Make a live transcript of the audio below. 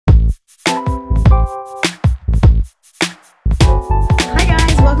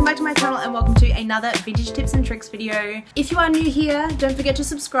another vintage tips and tricks video. If you are new here, don't forget to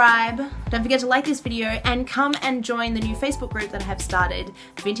subscribe, don't forget to like this video, and come and join the new Facebook group that I have started,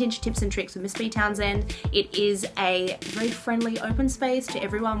 Vintage Tips and Tricks with Miss B Townsend. It is a very friendly open space to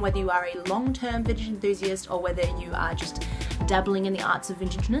everyone, whether you are a long-term vintage enthusiast or whether you are just dabbling in the arts of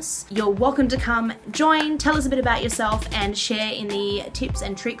vintageness. You're welcome to come join, tell us a bit about yourself, and share in the tips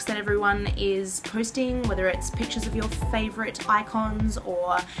and tricks that everyone is posting, whether it's pictures of your favorite icons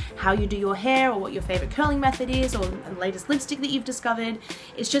or how you do your hair or what your favorite curling method is or the latest lipstick that you've discovered.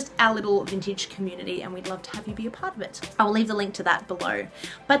 It's just our little vintage community and we'd love to have you be a part of it. I'll leave the link to that below.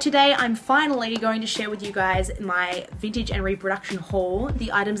 But today I'm finally going to share with you guys my vintage and reproduction haul,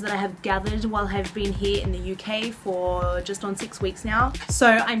 the items that I have gathered while I've been here in the UK for just on 6 weeks now. So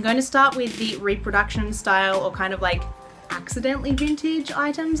I'm going to start with the reproduction style, or kind of like accidentally vintage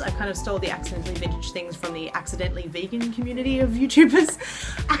items. I've kind of stole the accidentally vintage things from the accidentally vegan community of YouTubers.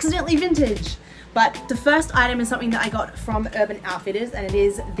 Accidentally vintage. But the first item is something that I got from Urban Outfitters, and it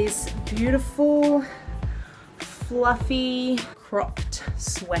is this beautiful fluffy cropped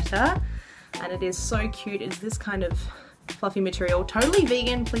sweater, and it is so cute. It's this kind of fluffy material, totally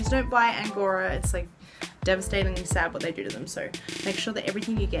vegan. Please don't buy Angora. It's like devastatingly sad what they do to them, so make sure that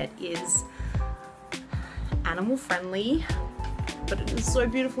everything you get is animal friendly, but it is so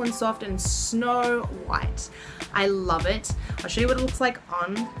beautiful and soft and snow white. I love it. I'll show you what it looks like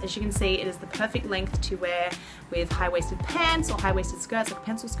on. As you can see, it is the perfect length to wear with high-waisted pants or high-waisted skirts, like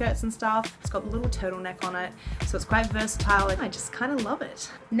pencil skirts and stuff. It's got the little turtleneck on it, so it's quite versatile and I just kind of love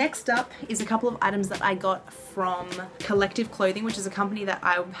it. Next up is a couple of items that I got from Collectif clothing, which is a company that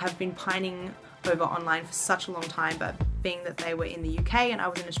I have been pining over online for such a long time, but being that they were in the UK and I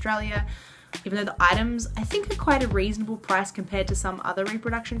was in Australia, even though the items I think are quite a reasonable price compared to some other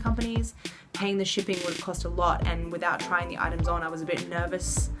reproduction companies, paying the shipping would have cost a lot, and without trying the items on I was a bit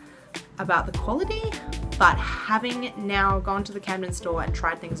nervous about the quality. But having now gone to the Camden store and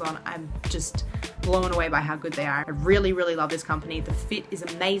tried things on, I'm just blown away by how good they are. I really love this company. The fit is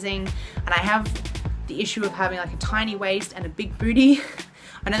amazing, and I have the issue of having like a tiny waist and a big booty.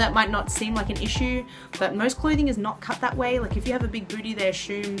 I know that might not seem like an issue, but most clothing is not cut that way. Like if you have a big booty, they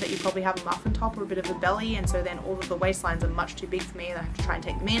assume that you probably have a muffin top or a bit of a belly, and so then all of the waistlines are much too big for me and I have to try and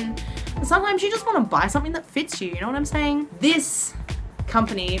take them in. And sometimes you just want to buy something that fits you, you know what I'm saying? This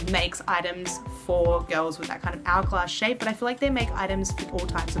company makes items for girls with that kind of hourglass shape, but I feel like they make items for all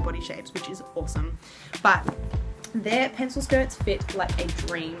types of body shapes, which is awesome. But their pencil skirts fit like a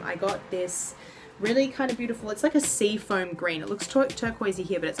dream. I got this really kind of beautiful, it's like a seafoam green. It looks turquoisey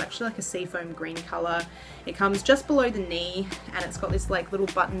here, but it's actually like a seafoam green color. It comes just below the knee and it's got this like little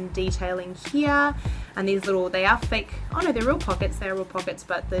button detailing here, and these little, they are fake, oh no, they're real pockets,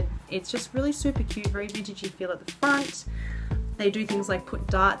 but it's just really super cute, very vintagey feel at the front. They do things like put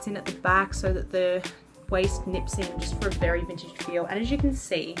darts in at the back so that the waist nips in, just for a very vintage feel. And as you can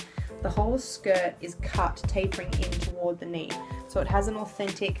see, the whole skirt is cut tapering in toward the knee. So it has an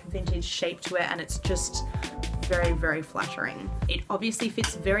authentic vintage shape to it, and it's just very flattering. It obviously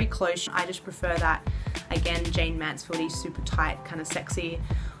fits very close. I just prefer that, again, Jane Mansfield-y, super tight, kind of sexy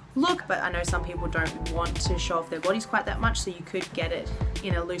look, but I know some people don't want to show off their bodies quite that much, so you could get it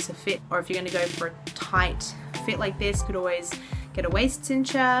in a looser fit. Or if you're gonna go for a tight fit like this, could always get a waist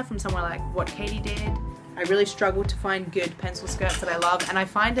cincher from somewhere like what Katie did. I really struggle to find good pencil skirts that I love, and I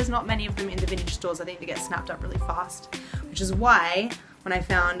find there's not many of them in the vintage stores. I think they get snapped up really fast, which is why when I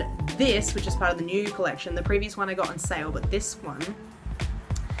found this, which is part of the new collection, the previous one I got on sale, but this one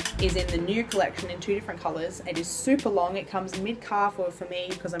is in the new collection in 2 different colors. It is super long. It comes mid-calf, or for me,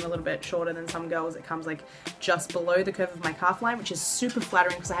 because I'm a little bit shorter than some girls, it comes like just below the curve of my calf line, which is super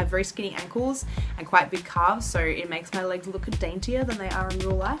flattering because I have very skinny ankles and quite big calves, so it makes my legs look daintier than they are in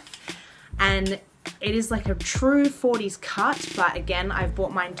real life. And it is like a true 40s cut, but again, I've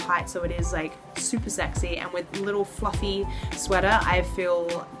bought mine tight, so it is like super sexy, and with little fluffy sweater, I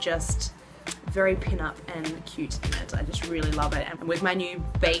feel just very pin-up and cute in it. I just really love it. And with my new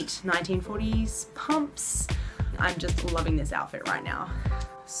Bait 1940s pumps, I'm just loving this outfit right now.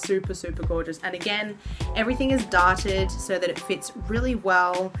 Super gorgeous. And again, everything is darted so that it fits really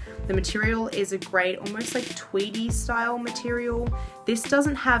well. The material is a great, almost like tweedy style material. This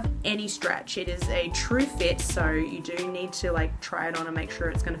doesn't have any stretch. It is a true fit, so you do need to like try it on and make sure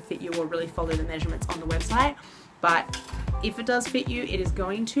it's going to fit you, or really follow the measurements on the website. But if it does fit you, it is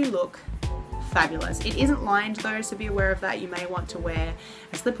going to look fabulous. It isn't lined though, so be aware of that. You may want to wear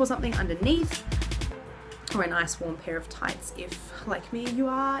a slip or something underneath. or a nice warm pair of tights if, like me, you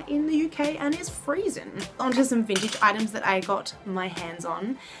are in the UK and it's freezing. Onto some vintage items that I got my hands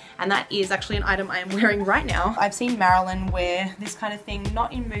on, and that is actually an item I am wearing right now. I've seen Marilyn wear this kind of thing,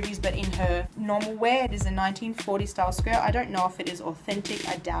 not in movies but in her normal wear. It is a 1940s style skirt. I don't know if it is authentic,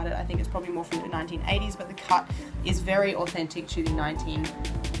 I doubt it. I think it's probably more from the 1980s, but the cut is very authentic to the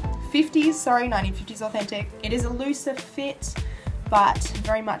 1950s authentic. It is a looser fit, but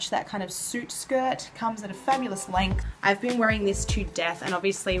very much that kind of suit skirt. Comes at a fabulous length. I've been wearing this to death, and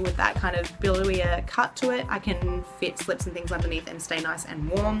obviously with that kind of billowier cut to it, I can fit slips and things underneath and stay nice and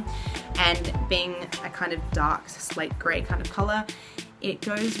warm. And being a kind of dark slate grey kind of colour, it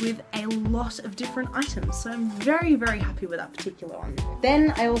goes with a lot of different items, so I'm very, very happy with that particular one.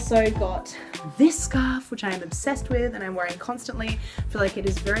 Then I also got this scarf, which I am obsessed with and I'm wearing constantly. I feel like it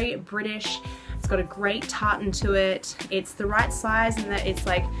is very British. It's got a great tartan to it. It's the right size in that it's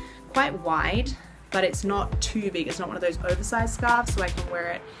like quite wide, but it's not too big. It's not one of those oversized scarves, so I can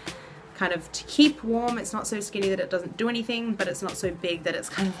wear it kind of to keep warm. It's not so skinny that it doesn't do anything, but it's not so big that it's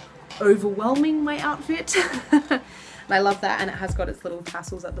kind of overwhelming my outfit. I love that, and it has got its little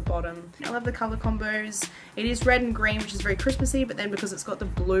tassels at the bottom. I love the color combos. It is red and green, which is very Christmassy, but then because it's got the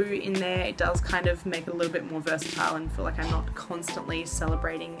blue in there, it does kind of make it a little bit more versatile and feel like I'm not constantly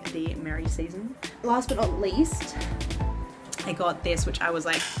celebrating the merry season. Last but not least, I got this, which I was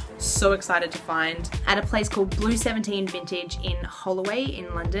like so excited to find at a place called Blue 17 Vintage in Holloway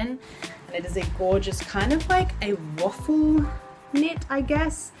in London. And it is a gorgeous kind of like a waffle knit, I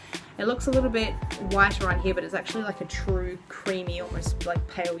guess. It looks a little bit whiter on here, but it's actually like a true creamy, almost like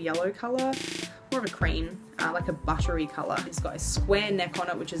pale yellow color. More of a cream, like a buttery color. It's got a square neck on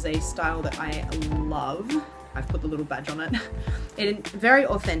it, which is a style that I love. I've put the little badge on it. It's very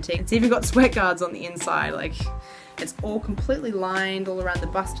authentic. It's even got sweat guards on the inside. Like, it's all completely lined all around the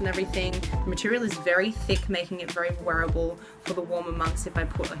bust and everything. The material is very thick, making it very wearable for the warmer months if I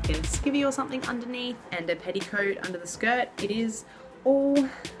put like a skivvy or something underneath and a petticoat under the skirt. It is all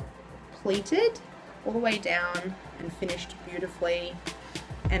pleated all the way down and finished beautifully,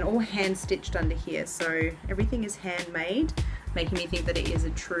 and all hand stitched under here, so everything is handmade, making me think that it is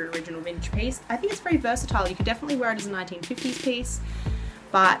a true original vintage piece. I think it's very versatile. You could definitely wear it as a 1950s piece,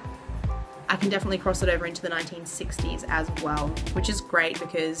 but I can definitely cross it over into the 1960s as well, which is great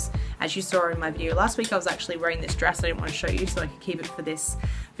because as you saw in my video last week, I was actually wearing this dress I didn't want to show you, so I could keep it for this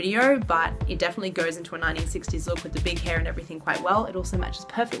video, but it definitely goes into a 1960s look with the big hair and everything quite well. It also matches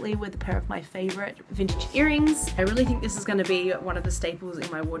perfectly with a pair of my favorite vintage earrings. I really think this is going to be one of the staples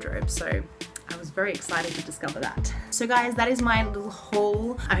in my wardrobe, so I was very excited to discover that. So guys, that is my little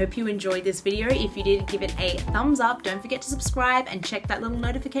haul. I hope you enjoyed this video. If you did, give it a thumbs up. Don't forget to subscribe and check that little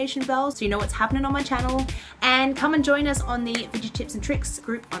notification bell so you know what's happening on my channel. And come and join us on the Vintage Tips and Tricks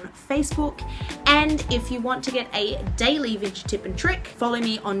group on Facebook. And if you want to get a daily vintage tip and trick, follow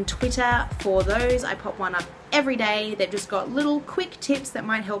me on Twitter for those. I pop one up every day. They've just got little quick tips that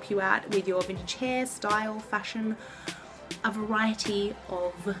might help you out with your vintage hair, style, fashion. A variety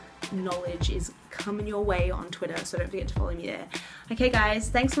of knowledge is coming your way on Twitter, so don't forget to follow me there. Okay guys,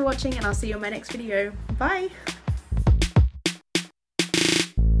 thanks for watching and I'll see you in my next video. Bye!